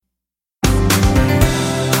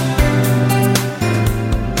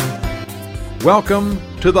Welcome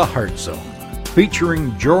to the Heart Zone,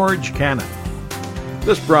 featuring George Cannon.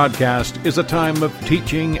 This broadcast is a time of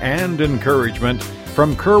teaching and encouragement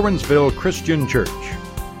from Curwensville Christian Church.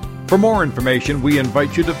 For more information, we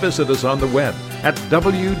invite you to visit us on the web at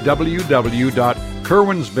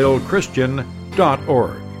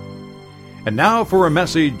www.curwensvillechristian.org. And now for a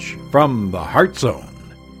message from the Heart Zone.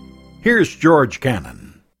 Here's George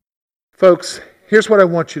Cannon. Folks, here's what I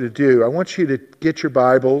want you to do. I want you to get your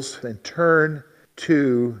Bibles and turn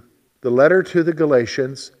to the letter to the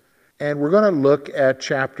Galatians, and we're going to look at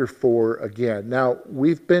chapter 4 again. Now,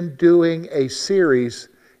 we've been doing a series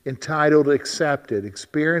entitled Accepted,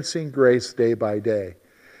 Experiencing Grace Day by Day.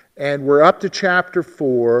 And we're up to chapter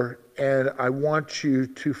 4, and I want you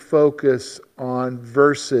to focus on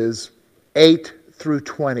verses 8 through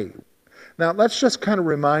 20. Now, let's just kind of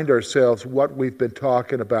remind ourselves what we've been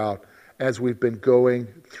talking about as we've been going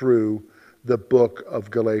through the book of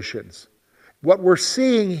Galatians. What we're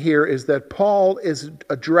seeing here is that Paul is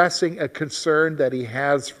addressing a concern that he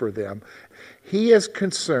has for them. He is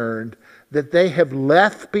concerned that they have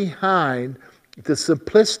left behind the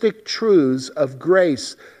simplistic truths of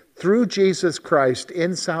grace through Jesus Christ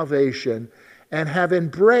in salvation and have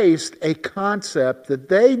embraced a concept that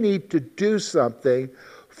they need to do something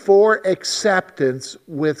for acceptance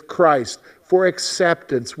with Christ, for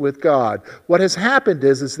acceptance with God. What has happened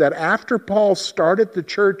is that after Paul started the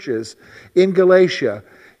churches in Galatia,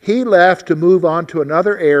 he left to move on to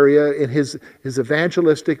another area in his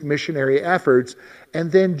evangelistic missionary efforts,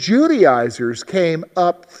 and then Judaizers came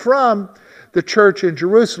up from the church in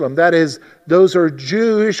Jerusalem. That is, those are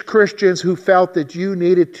Jewish Christians who felt that you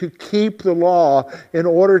needed to keep the law in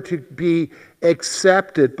order to be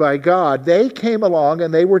accepted by God. They came along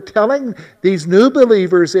and they were telling these new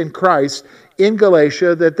believers in Christ in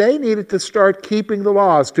Galatia that they needed to start keeping the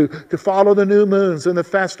laws, to follow the new moons and the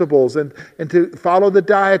festivals and to follow the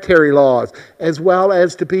dietary laws, as well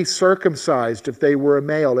as to be circumcised if they were a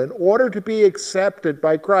male, in order to be accepted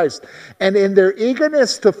by Christ. And in their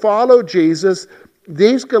eagerness to follow Jesus,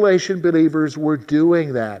 these Galatian believers were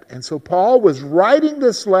doing that. And so Paul was writing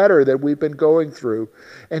this letter that we've been going through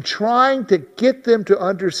and trying to get them to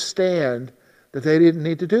understand that they didn't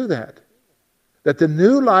need to do that. That the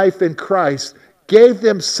new life in Christ gave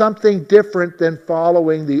them something different than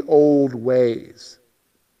following the old ways.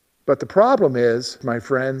 But the problem is, my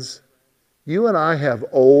friends, you and I have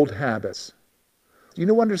old habits. Do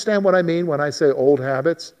you understand what I mean when I say old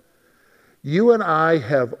habits? You and I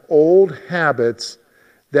have old habits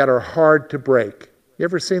that are hard to break. You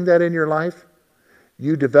ever seen that in your life?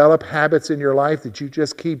 You develop habits in your life that you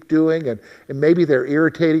just keep doing, and maybe they're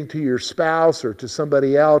irritating to your spouse or to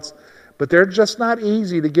somebody else, but they're just not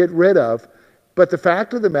easy to get rid of. But the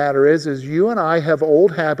fact of the matter is you and I have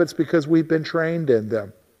old habits because we've been trained in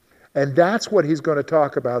them. And that's what he's going to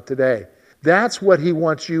talk about today. That's what he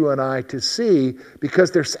wants you and I to see,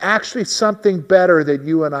 because there's actually something better that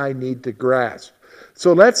you and I need to grasp.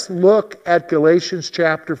 So let's look at Galatians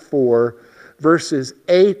chapter 4, verses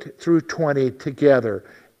 8 through 20 together.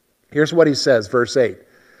 Here's what he says, verse 8.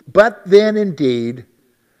 But then indeed,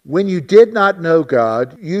 when you did not know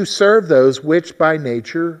God, you served those which by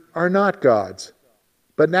nature are not gods.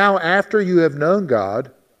 But now after you have known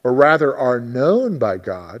God, or rather are known by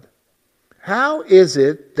God, how is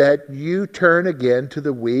it that you turn again to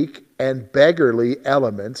the weak and beggarly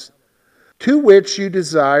elements, to which you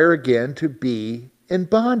desire again to be in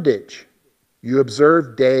bondage? You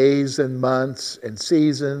observe days and months and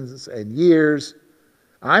seasons and years.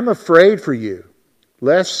 I'm afraid for you,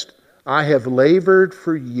 lest I have labored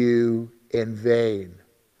for you in vain.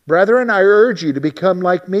 Brethren, I urge you to become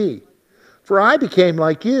like me, for I became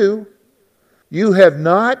like you. You have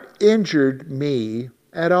not injured me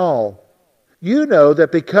at all. You know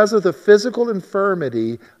that because of the physical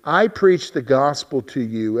infirmity, I preached the gospel to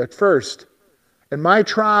you at first. And my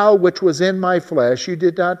trial, which was in my flesh, you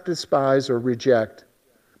did not despise or reject.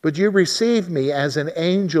 But you received me as an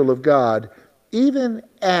angel of God, even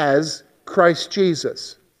as Christ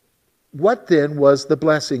Jesus. What then was the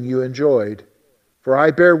blessing you enjoyed? For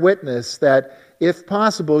I bear witness that, if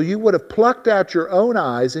possible, you would have plucked out your own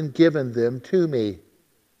eyes and given them to me.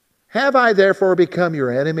 Have I therefore become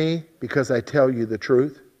your enemy because I tell you the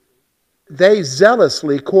truth? They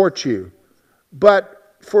zealously court you,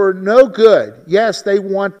 but for no good. Yes, they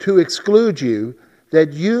want to exclude you,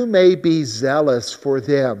 that you may be zealous for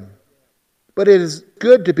them. But it is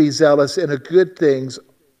good to be zealous in a good things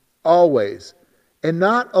always, and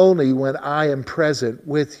not only when I am present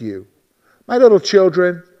with you. My little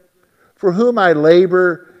children, for whom I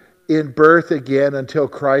labor in birth again until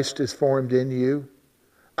Christ is formed in you,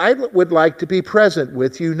 I would like to be present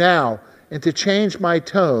with you now and to change my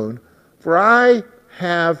tone, for I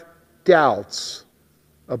have doubts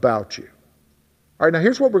about you. All right, now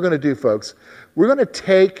here's what we're going to do, folks. We're going to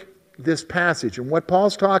take this passage, and what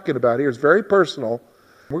Paul's talking about here is very personal.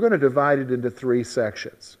 We're going to divide it into 3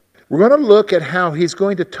 sections. We're going to look at how he's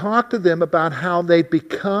going to talk to them about how they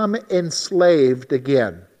become enslaved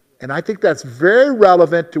again. And I think that's very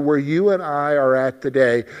relevant to where you and I are at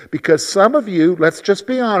today, because some of you, let's just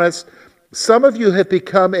be honest, some of you have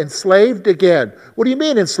become enslaved again. What do you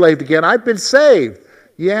mean enslaved again? I've been saved.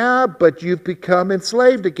 Yeah, but you've become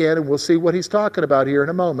enslaved again, and we'll see what he's talking about here in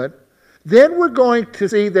a moment. Then we're going to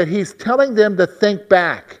see that he's telling them to think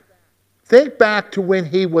back. Think back to when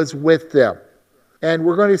he was with them. And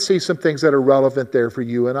we're going to see some things that are relevant there for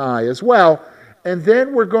you and I as well. And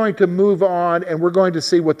then we're going to move on, and we're going to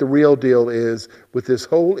see what the real deal is with this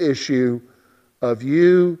whole issue of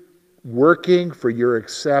you working for your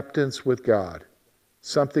acceptance with God.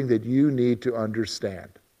 Something that you need to understand.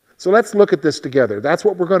 So let's look at this together. That's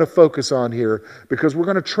what we're going to focus on here, because we're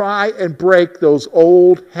going to try and break those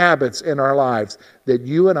old habits in our lives that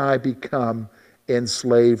you and I become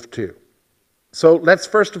enslaved to. So let's,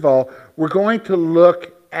 first of all, we're going to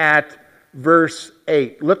look at verse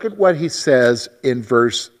 8. Look at what he says in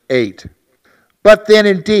verse 8. But then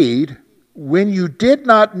indeed, when you did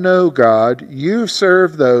not know God, you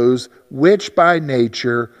served those which by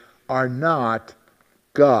nature are not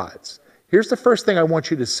God's. Here's the first thing I want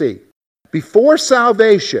you to see. Before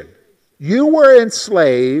salvation, you were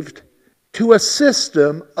enslaved to a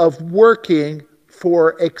system of working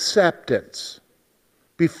for acceptance.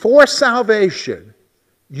 Before salvation,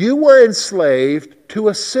 you were enslaved to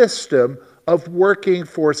a system of working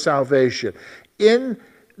for salvation. In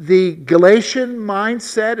the Galatian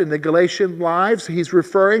mindset, in the Galatian lives, he's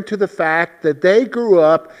referring to the fact that they grew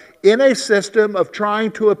up in a system of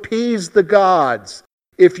trying to appease the gods.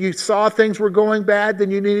 If you saw things were going bad,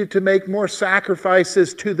 then you needed to make more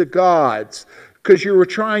sacrifices to the gods because you were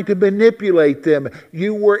trying to manipulate them.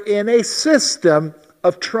 You were in a system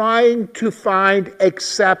of trying to find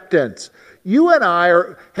acceptance. You and I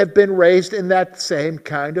have been raised in that same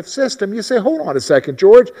kind of system. You say, hold on a second,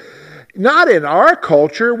 George. Not in our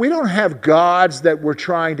culture. We don't have gods that we're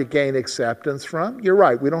trying to gain acceptance from. You're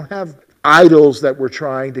right. We don't have idols that we're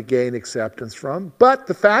trying to gain acceptance from. But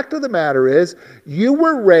the fact of the matter is, you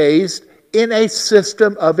were raised in a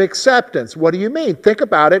system of acceptance. What do you mean? Think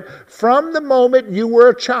about it. From the moment you were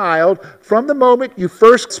a child, from the moment you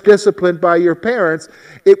first disciplined by your parents,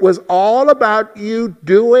 it was all about you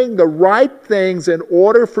doing the right things in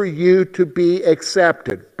order for you to be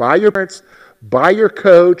accepted by your parents, by your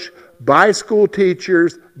coach, by school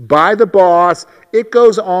teachers, by the boss. It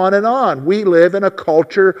goes on and on. We live in a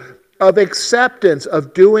culture of acceptance,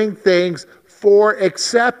 of doing things for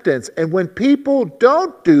acceptance. And when people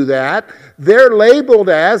don't do that, they're labeled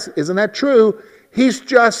as, isn't that true? He's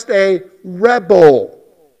just a rebel.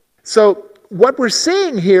 So what we're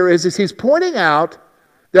seeing here is he's pointing out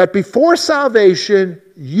that before salvation,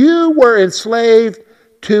 you were enslaved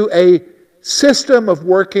to a system of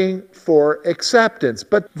working for acceptance.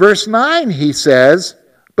 But verse 9, he says,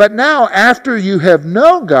 but now after you have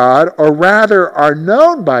known God, or rather are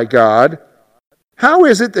known by God, how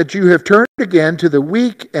is it that you have turned again to the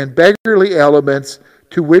weak and beggarly elements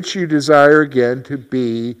to which you desire again to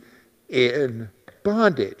be in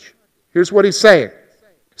bondage? Here's what he's saying.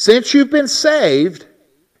 Since you've been saved,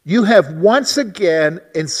 you have once again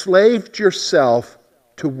enslaved yourself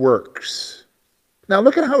to works. Now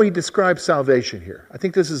look at how he describes salvation here. I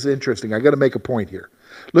think this is interesting. I got to make a point here.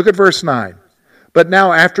 Look at verse 9. But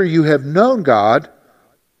now after you have known God,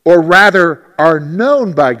 or rather are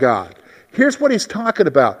known by God. Here's what he's talking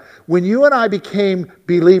about. When you and I became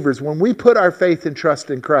believers, when we put our faith and trust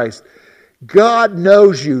in Christ, God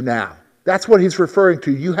knows you now. That's what he's referring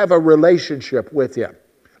to. You have a relationship with him.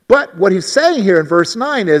 But what he's saying here in verse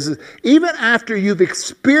 9 is even after you've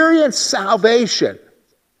experienced salvation,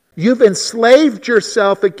 you've enslaved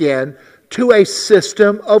yourself again to a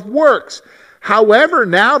system of works. However,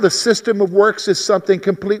 now the system of works is something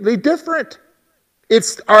completely different.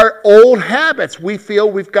 It's our old habits. We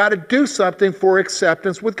feel we've got to do something for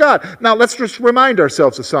acceptance with God. Now, let's just remind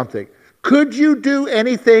ourselves of something. Could you do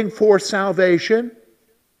anything for salvation?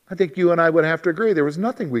 I think you and I would have to agree. There was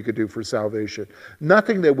nothing we could do for salvation.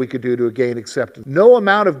 Nothing that we could do to gain acceptance. No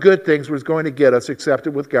amount of good things was going to get us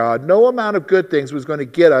accepted with God. No amount of good things was going to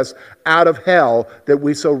get us out of hell that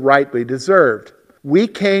we so rightly deserved. We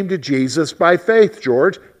came to Jesus by faith,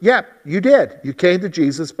 George. Yep, you did. You came to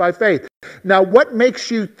Jesus by faith. Now, what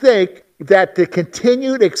makes you think that the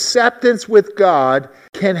continued acceptance with God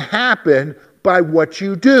can happen by what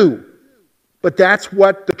you do? But that's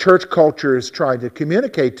what the church culture is trying to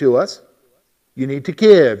communicate to us. You need to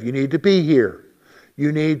give. You need to be here.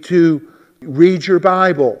 You need to read your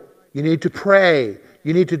Bible. You need to pray.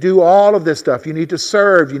 You need to do all of this stuff. You need to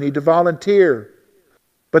serve. You need to volunteer.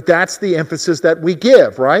 But that's the emphasis that we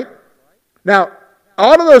give, right? Now,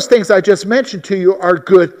 all of those things I just mentioned to you are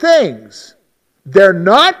good things. They're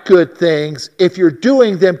not good things if you're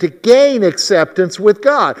doing them to gain acceptance with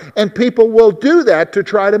God. And people will do that to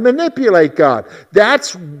try to manipulate God.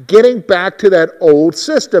 That's getting back to that old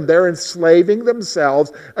system. They're enslaving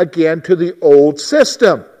themselves again to the old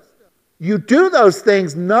system. You do those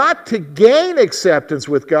things not to gain acceptance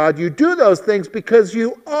with God. You do those things because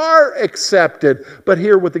you are accepted. But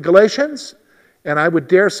here with the Galatians, and I would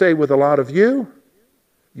dare say with a lot of you,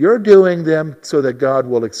 you're doing them so that God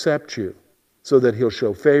will accept you, so that he'll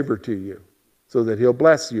show favor to you, so that he'll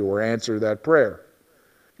bless you or answer that prayer.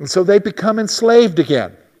 And so they become enslaved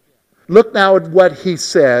again. Look now at what he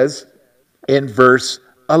says in verse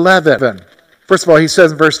 11. First of all, he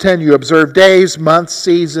says in verse 10, you observe days, months,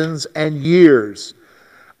 seasons, and years.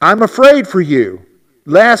 I'm afraid for you,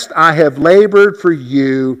 lest I have labored for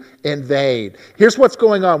you in vain. Here's what's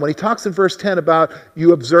going on. When he talks in verse 10 about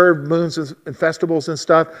you observe moons and festivals and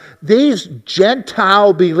stuff, these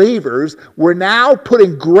Gentile believers were now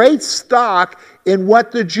putting great stock in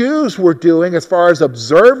what the Jews were doing as far as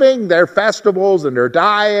observing their festivals and their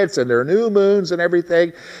diets and their new moons and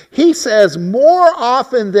everything. He says more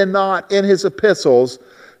often than not in his epistles,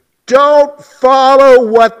 don't follow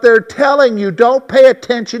what they're telling you. Don't pay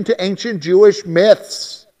attention to ancient Jewish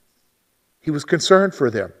myths. He was concerned for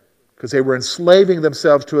them because they were enslaving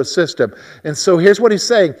themselves to a system. And so here's what he's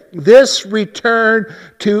saying. This return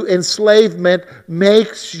to enslavement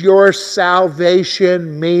makes your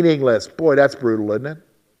salvation meaningless. Boy, that's brutal, isn't it?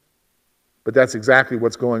 But that's exactly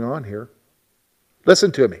what's going on here.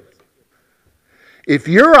 Listen to me. If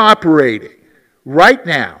you're operating right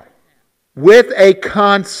now with a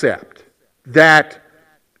concept that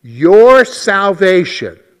your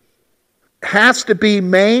salvation has to be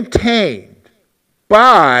maintained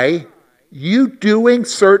by you doing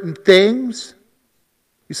certain things,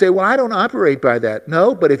 you say, well, I don't operate by that.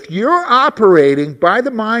 No, but if you're operating by the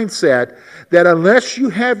mindset that unless you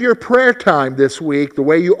have your prayer time this week the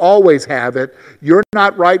way you always have it, you're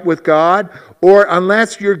not right with God, or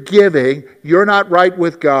unless you're giving, you're not right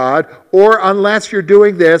with God, or unless you're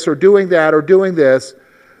doing this or doing that or doing this,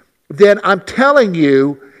 then I'm telling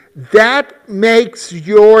you that makes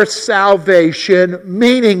your salvation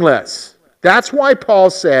meaningless. That's why Paul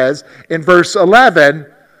says in verse 11,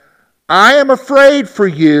 I am afraid for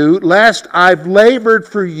you, lest I've labored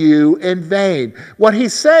for you in vain. What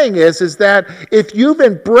he's saying is that if you've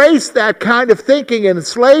embraced that kind of thinking and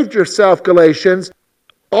enslaved yourself, Galatians,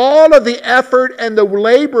 all of the effort and the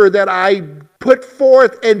labor that I put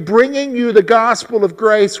forth in bringing you the gospel of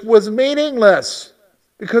grace was meaningless.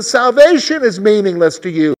 Because salvation is meaningless to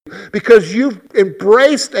you. Because you've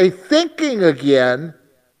embraced a thinking again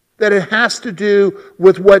that it has to do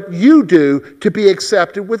with what you do to be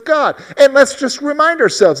accepted with God. And let's just remind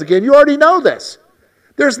ourselves again, you already know this.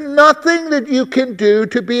 There's nothing that you can do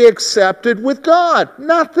to be accepted with God.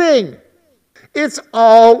 Nothing. It's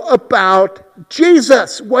all about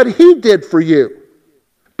Jesus, what he did for you.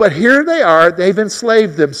 But here they are, they've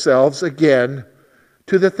enslaved themselves again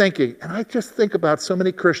to the thinking. And I just think about so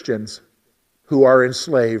many Christians who are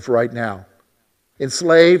enslaved right now.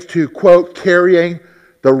 Enslaved to, quote, carrying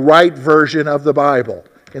the right version of the Bible.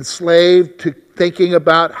 Enslaved to thinking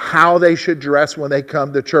about how they should dress when they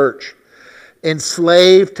come to church.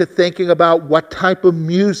 Enslaved to thinking about what type of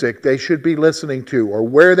music they should be listening to, or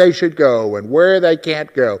where they should go and where they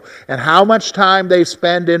can't go, and how much time they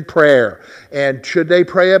spend in prayer, and should they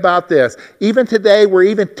pray about this. Even today, we're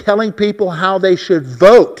even telling people how they should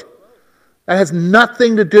vote. That has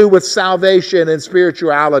nothing to do with salvation and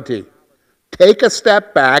spirituality. Take a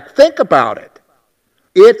step back, think about it.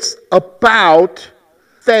 It's about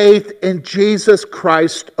faith in Jesus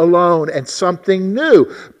Christ alone and something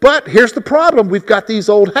new. But here's the problem. We've got these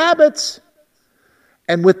old habits.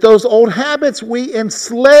 And with those old habits, we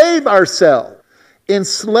enslave ourselves.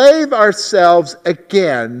 Enslave ourselves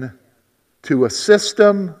again to a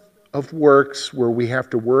system of works where we have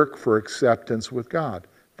to work for acceptance with God.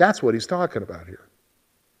 That's what he's talking about here.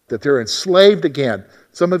 That they're enslaved again.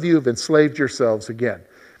 Some of you have enslaved yourselves again.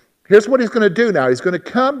 Here's what he's going to do now. He's going to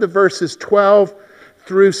come to verses 12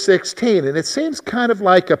 through 16. And it seems kind of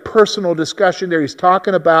like a personal discussion there. He's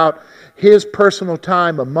talking about his personal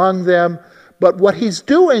time among them. But what he's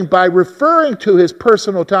doing by referring to his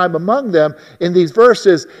personal time among them in these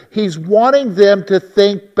verses, he's wanting them to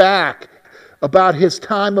think back about his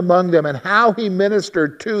time among them and how he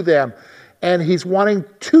ministered to them. And he's wanting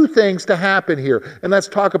two things to happen here. And let's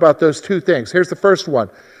talk about those two things. Here's the first one.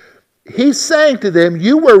 He's saying to them,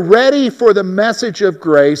 you were ready for the message of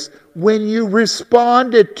grace when you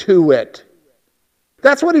responded to it.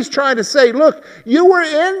 That's what he's trying to say. Look, you were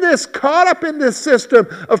caught up in this system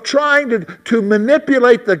of trying to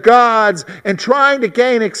manipulate the gods and trying to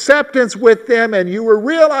gain acceptance with them, and you were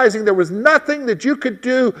realizing there was nothing that you could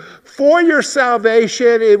do for your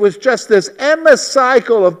salvation. It was just this endless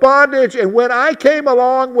cycle of bondage, and when I came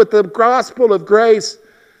along with the gospel of grace,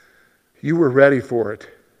 you were ready for it.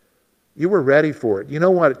 You were ready for it. You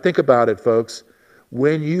know what? Think about it, folks.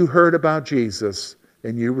 When you heard about Jesus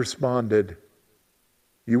and you responded,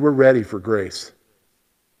 you were ready for grace.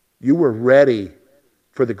 You were ready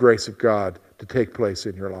for the grace of God to take place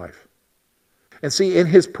in your life. And see, in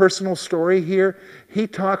his personal story here, he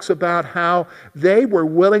talks about how they were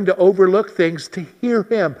willing to overlook things to hear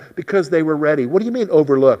him because they were ready. What do you mean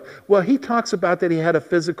overlook? Well, he talks about that he had a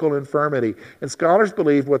physical infirmity. And scholars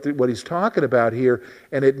believe what he's talking about here,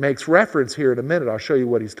 and it makes reference here in a minute. I'll show you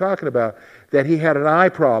what he's talking about, that he had an eye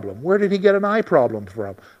problem. Where did he get an eye problem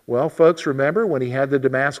from? Well, folks, remember when he had the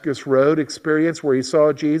Damascus Road experience where he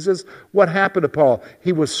saw Jesus? What happened to Paul?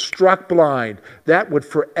 He was struck blind. That would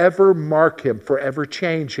forever mark him, forever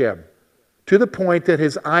change him, to the point that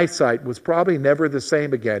his eyesight was probably never the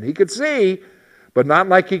same again. He could see, but not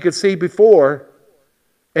like he could see before.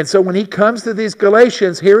 And so when he comes to these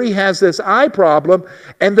Galatians, here he has this eye problem,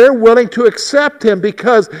 and they're willing to accept him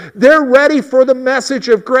because they're ready for the message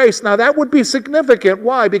of grace. Now that would be significant.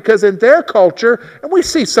 Why? Because in their culture, and we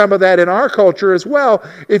see some of that in our culture as well,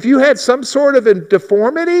 if you had some sort of a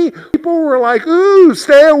deformity, people were like, ooh,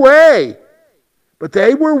 stay away. But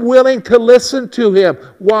they were willing to listen to him.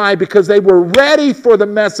 Why? Because they were ready for the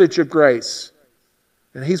message of grace.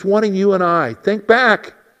 And he's wanting you and I. Think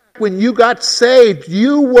back. When you got saved,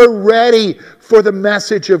 you were ready for the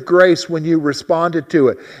message of grace when you responded to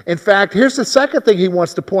it. In fact, here's the second thing he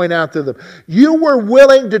wants to point out to them. You were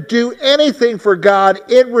willing to do anything for God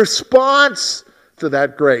in response to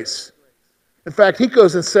that grace. In fact, he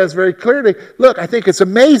goes and says very clearly, look, I think it's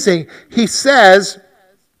amazing. He says,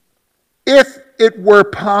 if it were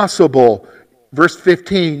possible, verse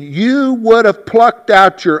 15, you would have plucked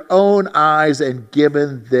out your own eyes and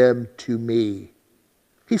given them to me.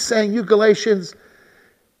 He's saying, you Galatians,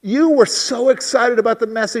 you were so excited about the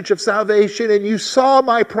message of salvation and you saw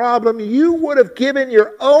my problem. You would have given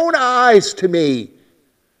your own eyes to me.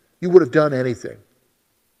 You would have done anything.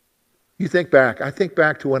 You think back. I think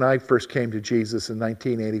back to when I first came to Jesus in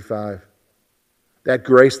 1985. That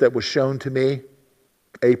grace that was shown to me,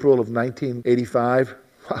 April of 1985,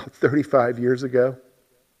 wow, 35 years ago.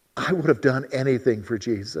 I would have done anything for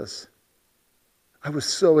Jesus. I was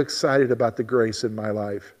so excited about the grace in my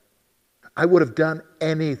life. I would have done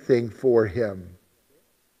anything for him.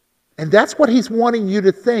 And that's what he's wanting you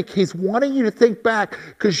to think. He's wanting you to think back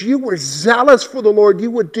because you were zealous for the Lord.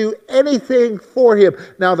 You would do anything for him.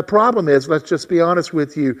 Now, the problem is, let's just be honest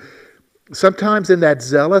with you, sometimes in that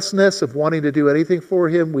zealousness of wanting to do anything for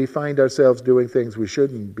him, we find ourselves doing things we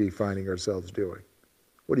shouldn't be finding ourselves doing.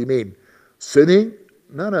 What do you mean? Sinning?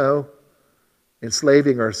 No.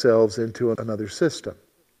 Enslaving ourselves into another system,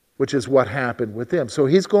 which is what happened with them. So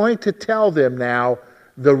he's going to tell them now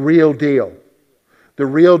the real deal. The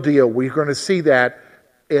real deal. We're going to see that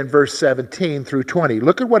in verse 17 through 20.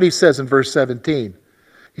 Look at what he says in verse 17.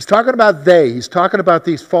 He's talking about He's talking about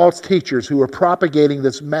these false teachers who are propagating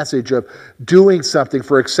this message of doing something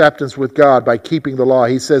for acceptance with God by keeping the law.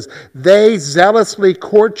 He says, they zealously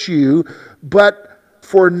court you, but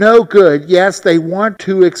for no good. Yes, they want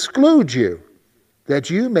to exclude you, that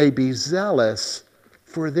you may be zealous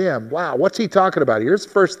for them. Wow, what's he talking about? Here's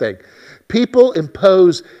the first thing. People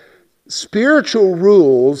impose spiritual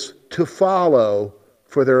rules to follow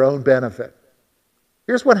for their own benefit.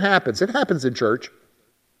 Here's what happens. It happens in church.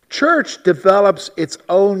 Church develops its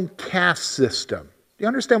own caste system. Do you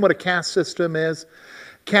understand what a caste system is?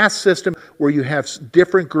 Caste system where you have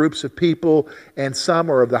different groups of people, and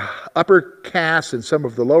some are of the upper caste and some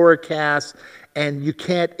of the lower caste, and you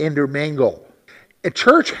can't intermingle. A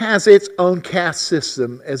church has its own caste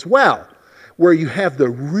system as well, where you have the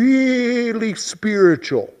really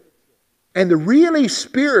spiritual. And the really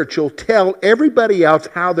spiritual tell everybody else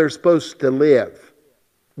how they're supposed to live,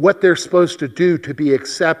 what they're supposed to do to be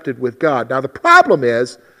accepted with God. Now the problem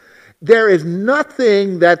is, there is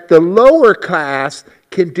nothing that the lower class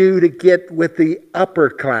can do to get with the upper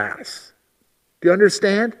class. Do you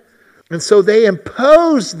understand? And so they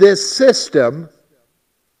impose this system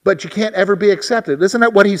but you can't ever be accepted. Isn't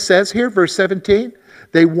that what he says here, verse 17?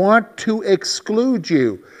 They want to exclude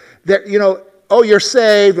you. That, oh, you're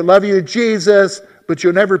saved, I love you, Jesus, but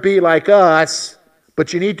you'll never be like us.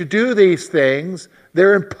 But you need to do these things.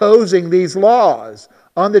 They're imposing these laws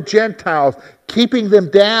on the Gentiles, keeping them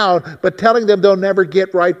down, but telling them they'll never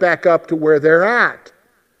get right back up to where they're at.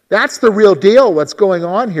 That's the real deal, what's going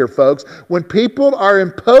on here, folks. When people are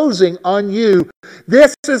imposing on you,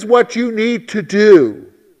 this is what you need to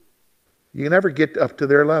do. You never get up to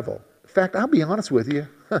their level. In fact, I'll be honest with you.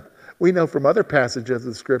 We know from other passages of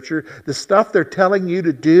the Scripture, the stuff they're telling you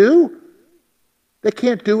to do, they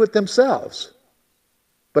can't do it themselves.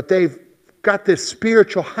 But they've got this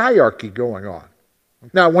spiritual hierarchy going on.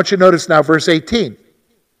 Now, I want you to notice now verse 18.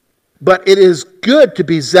 But it is good to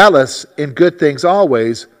be zealous in good things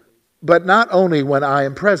always, but not only when I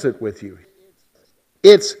am present with you.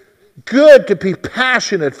 It's good to be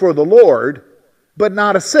passionate for the Lord, but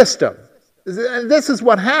not a system. And this is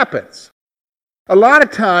what happens. A lot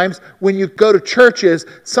of times when you go to churches,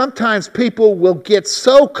 sometimes people will get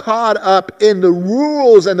so caught up in the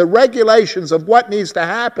rules and the regulations of what needs to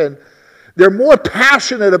happen. They're more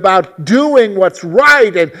passionate about doing what's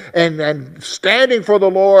right and standing for the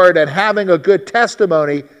Lord and having a good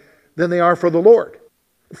testimony than they are for the Lord.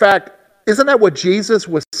 In fact, isn't that what Jesus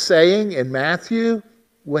was saying in Matthew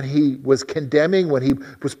when he was condemning, when he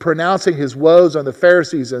was pronouncing his woes on the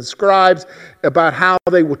Pharisees and scribes about how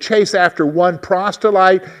they will chase after one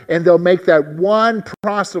proselyte and they'll make that one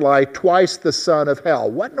proselyte twice the son of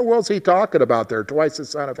hell? What in the world is he talking about there, twice the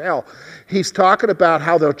son of hell? He's talking about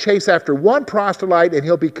how they'll chase after one proselyte and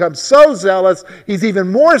he'll become so zealous, he's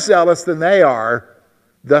even more zealous than they are,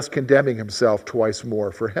 thus condemning himself twice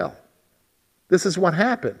more for hell. This is what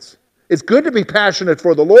happens. It's good to be passionate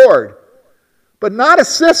for the Lord, but not a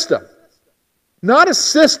system. Not a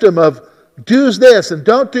system of do this and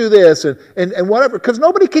don't do this and whatever, because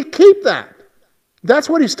nobody can keep that. That's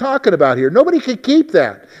what he's talking about here. Nobody can keep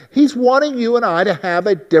that. He's wanting you and I to have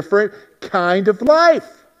a different kind of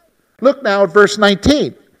life. Look now at verse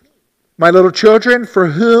 19. My little children, for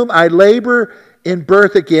whom I labor in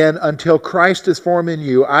birth again until Christ is formed in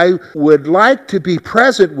you, I would like to be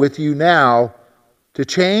present with you now to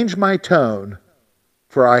change my tone,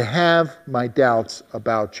 for I have my doubts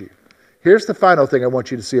about you. Here's the final thing I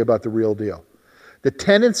want you to see about the real deal. The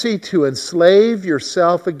tendency to enslave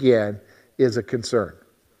yourself again is a concern.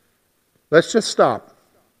 Let's just stop.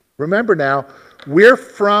 Remember now, we're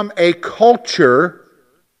from a culture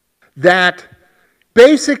that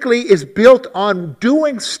basically is built on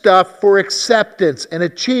doing stuff for acceptance and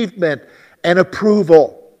achievement and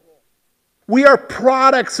approval. We are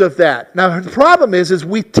products of that. Now, the problem is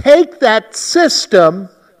we take that system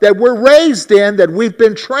that we're raised in, that we've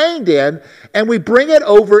been trained in, and we bring it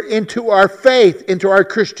over into our faith, into our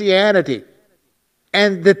Christianity.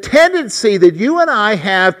 And the tendency that you and I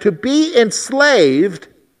have to be enslaved,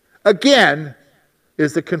 again,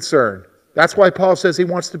 is the concern. That's why Paul says he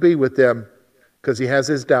wants to be with them, because he has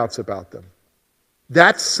his doubts about them.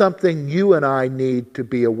 That's something you and I need to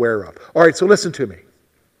be aware of. All right, so listen to me.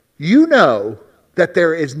 You know that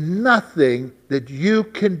there is nothing that you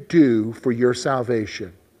can do for your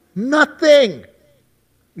salvation. Nothing.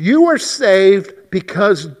 You are saved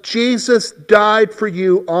because Jesus died for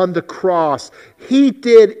you on the cross. He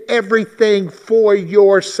did everything for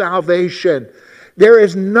your salvation. There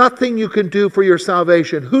is nothing you can do for your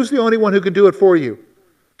salvation. Who's the only one who can do it for you?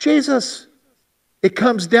 Jesus. It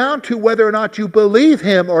comes down to whether or not you believe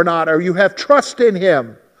him or not, or you have trust in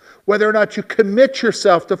him. Whether or not you commit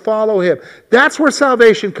yourself to follow him. That's where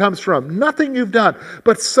salvation comes from. Nothing you've done.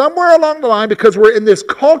 But somewhere along the line, because we're in this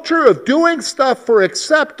culture of doing stuff for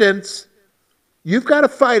acceptance, you've got to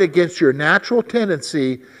fight against your natural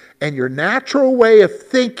tendency and your natural way of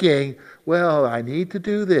thinking, well, I need to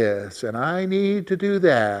do this, and I need to do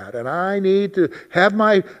that, and I need to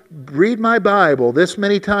read my Bible this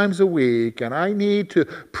many times a week, and I need to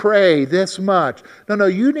pray this much. No,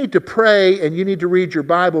 you need to pray and you need to read your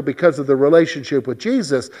Bible because of the relationship with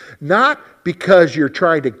Jesus, not because you're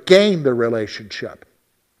trying to gain the relationship.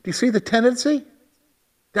 Do you see the tendency?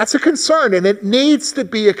 That's a concern, and it needs to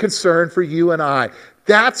be a concern for you and I.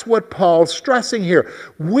 That's what Paul's stressing here.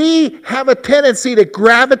 We have a tendency to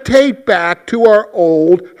gravitate back to our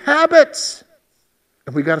old habits.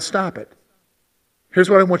 And we've got to stop it. Here's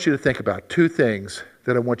what I want you to think about. 2 things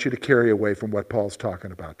that I want you to carry away from what Paul's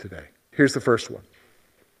talking about today. Here's the first one.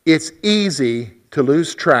 It's easy to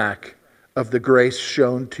lose track of the grace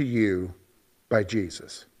shown to you by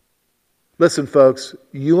Jesus. Listen, folks,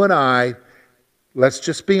 you and I, let's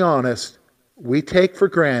just be honest, we take for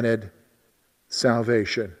granted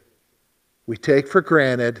salvation. We take for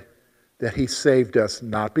granted that he saved us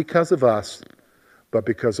not because of us, but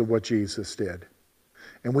because of what Jesus did.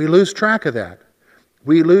 And we lose track of that.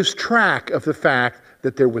 We lose track of the fact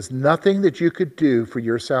that there was nothing that you could do for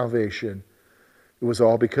your salvation. It was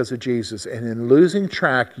all because of Jesus. And in losing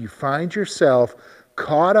track, you find yourself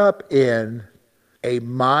caught up in a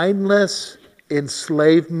mindless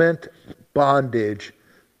enslavement bondage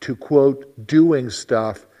to, quote, doing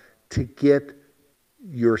stuff to get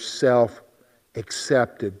yourself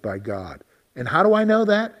accepted by God. And how do I know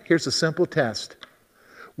that? Here's a simple test.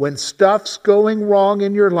 When stuff's going wrong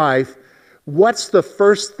in your life, what's the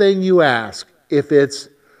first thing you ask? If it's,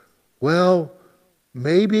 well,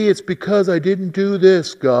 maybe it's because I didn't do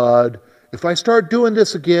this, God. If I start doing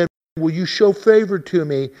this again, will you show favor to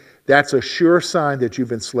me? That's a sure sign that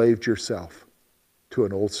you've enslaved yourself to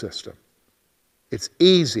an old system. It's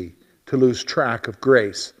easy to lose track of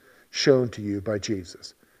grace shown to you by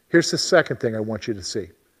Jesus. Here's the second thing I want you to see.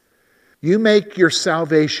 You make your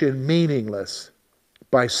salvation meaningless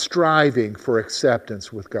by striving for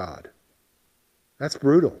acceptance with God. That's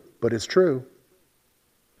brutal, but it's true.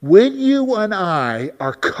 When you and I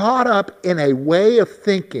are caught up in a way of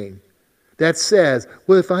thinking that says,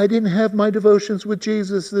 well, if I didn't have my devotions with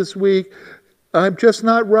Jesus this week, I'm just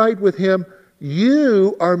not right with him,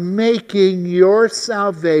 you are making your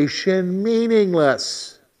salvation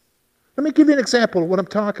meaningless. Let me give you an example of what I'm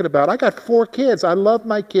talking about. I got 4 kids. I love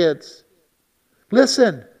my kids.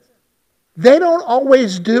 Listen, they don't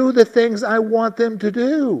always do the things I want them to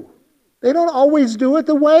do. They don't always do it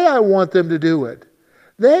the way I want them to do it.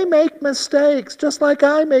 They make mistakes, just like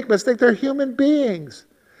I make mistakes. They're human beings.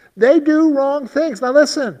 They do wrong things. Now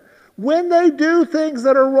listen, when they do things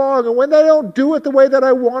that are wrong and when they don't do it the way that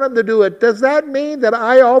I want them to do it, does that mean that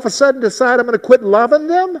I all of a sudden decide I'm going to quit loving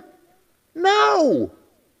them? No.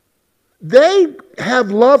 They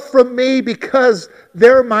have love from me because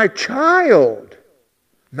they're my child,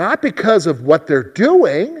 not because of what they're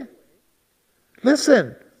doing.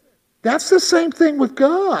 Listen, that's the same thing with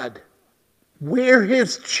God. We're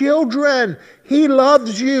his children. He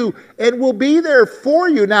loves you and will be there for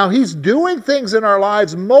you. Now, he's doing things in our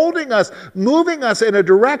lives, molding us, moving us in a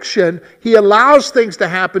direction. He allows things to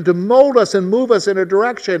happen to mold us and move us in a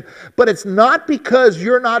direction. But it's not because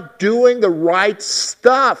you're not doing the right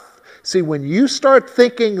stuff. See, when you start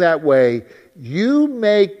thinking that way, you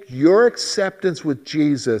make your acceptance with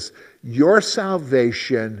Jesus, your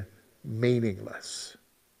salvation, meaningless.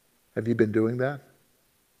 Have you been doing that?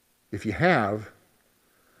 If you have,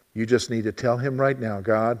 you just need to tell him right now,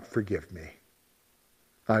 God, forgive me.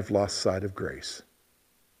 I've lost sight of grace.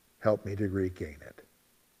 Help me to regain it.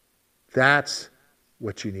 That's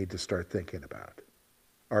what you need to start thinking about.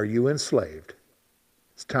 Are you enslaved?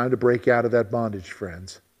 It's time to break out of that bondage,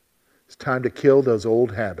 friends. It's time to kill those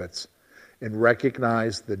old habits and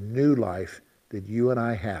recognize the new life that you and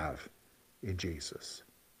I have in Jesus.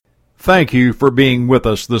 Thank you for being with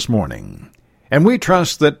us this morning. And we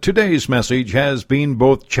trust that today's message has been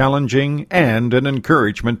both challenging and an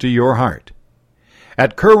encouragement to your heart.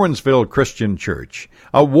 At Curwensville Christian Church,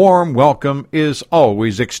 a warm welcome is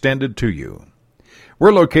always extended to you.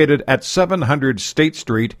 We're located at 700 State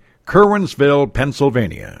Street, Curwensville,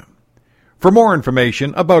 Pennsylvania. For more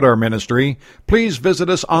information about our ministry, please visit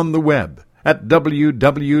us on the web at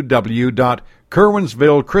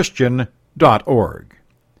www.curwensvillechristian.org.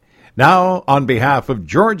 Now, on behalf of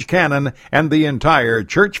George Cannon and the entire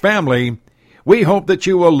church family, we hope that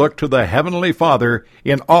you will look to the Heavenly Father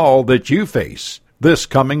in all that you face this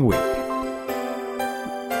coming week.